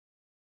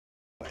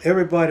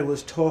everybody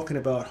was talking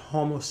about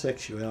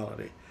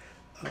homosexuality,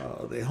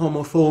 the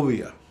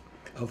homophobia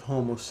of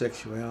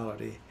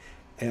homosexuality.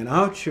 And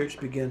our church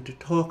began to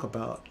talk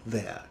about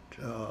that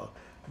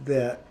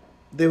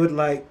they would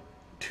like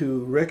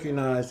to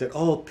recognize that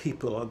all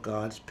people are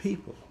God's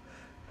people.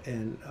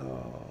 And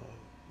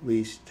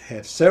we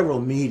had several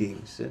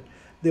meetings, and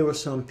there were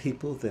some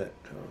people that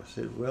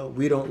said, well,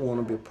 we don't want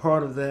to be a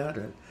part of that,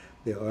 and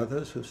there are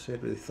others who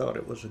said they thought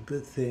it was a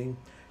good thing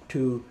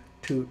to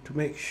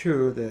make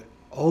sure that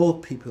all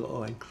people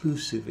are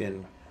inclusive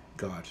in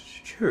God's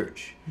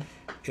church.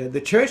 And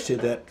the church did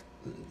that,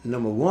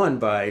 number one,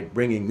 by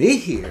bringing me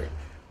here,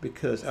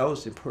 because I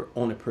was the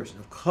only person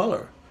of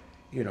color,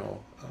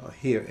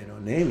 here in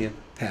Onamia,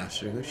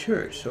 pastoring a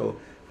church. So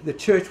the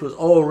church was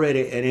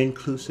already an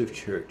inclusive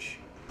church.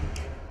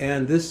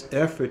 And this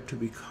effort to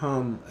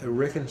become a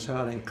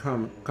reconciling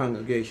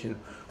congregation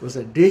was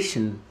an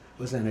addition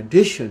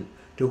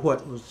to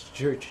what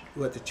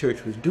the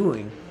church was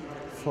doing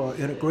for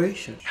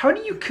integration. How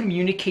do you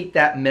communicate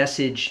that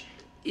message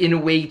in a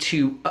way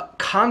to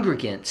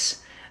congregants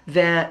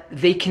that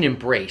they can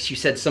embrace? You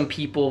said some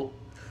people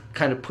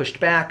kind of pushed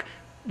back.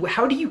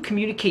 How do you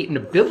communicate in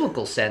a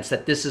biblical sense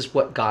that this is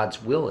what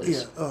God's will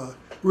is? Yeah,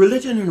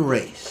 religion and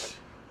race.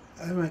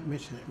 I might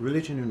mention that,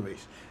 religion and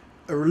race.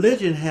 A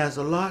religion has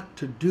a lot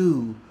to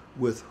do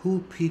with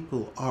who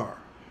people are,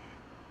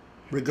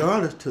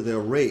 regardless to their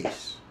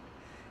race.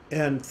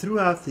 And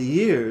throughout the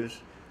years,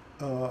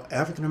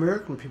 African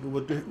American people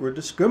were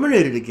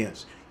discriminated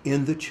against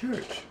in the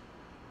church,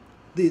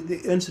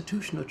 the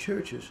institutional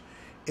churches.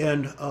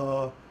 And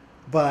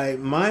by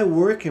my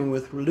working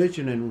with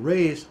religion and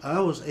race, I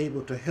was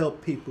able to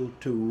help people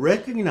to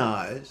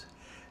recognize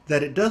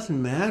that it doesn't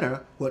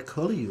matter what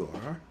color you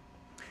are,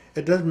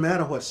 it doesn't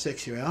matter what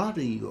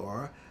sexuality you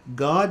are,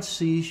 God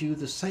sees you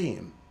the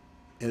same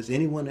as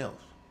anyone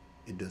else.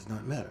 It does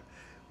not matter.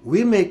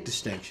 We make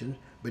distinctions,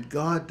 but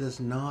God does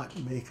not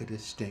make a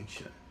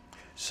distinction.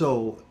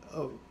 So,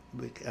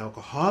 with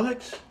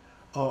alcoholics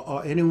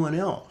or anyone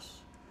else,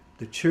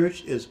 the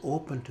church is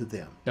open to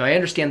them. Now, I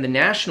understand the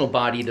national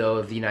body, though,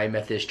 of the United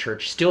Methodist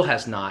Church still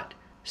has not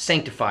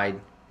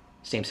sanctified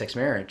same-sex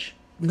marriage.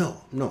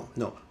 No.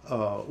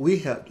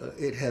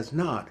 It has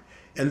not.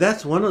 And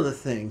that's one of the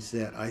things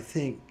that I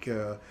think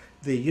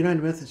the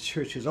United Methodist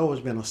Church has always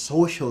been a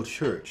social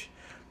church.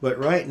 But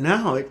right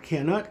now, it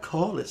cannot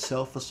call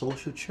itself a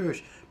social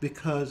church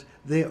because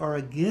they are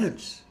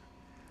against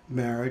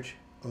marriage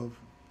of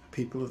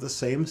people of the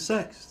same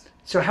sex.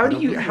 So how do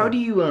you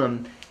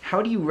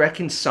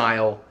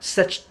reconcile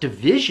such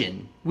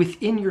division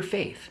within your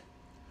faith?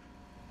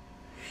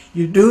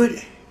 You do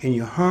it in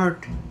your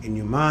heart, in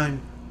your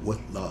mind, with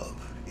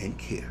love and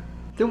care.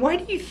 Then why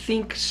do you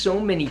think so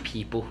many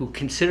people who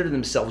consider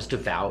themselves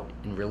devout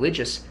and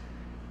religious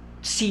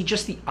see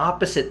just the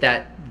opposite,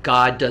 that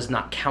God does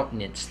not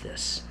countenance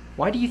this?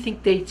 Why do you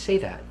think they say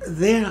that?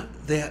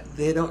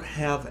 They don't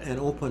have an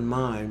open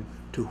mind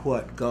to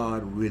what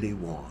God really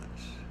wants.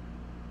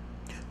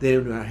 They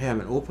do not have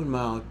an open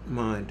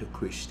mind to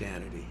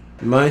Christianity.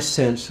 My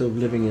sense of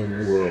living in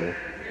the world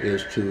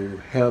is to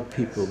help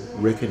people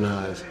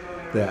recognize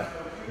that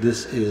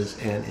this is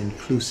an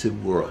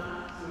inclusive world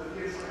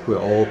where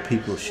all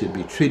people should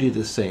be treated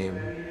the same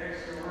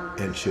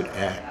and should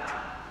act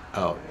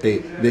out.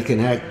 They can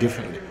act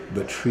differently,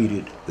 but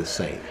treated the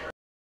same.